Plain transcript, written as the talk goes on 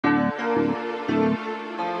It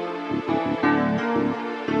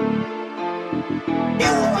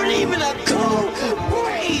wasn't even a cool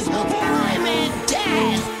breeze for I'm in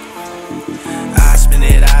death. I spend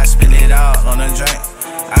it all on a drink.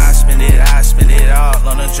 I spend it all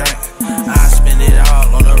on a drink. I spend it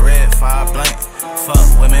all on a red fire blank.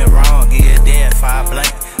 Fuck women wrong, get you dead fire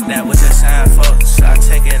blank. That was a sign, folks, I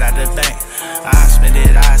take it out the bank. I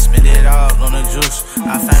spend it all on the juice.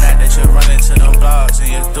 I find out that you're running to them blogs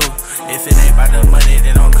and you're through.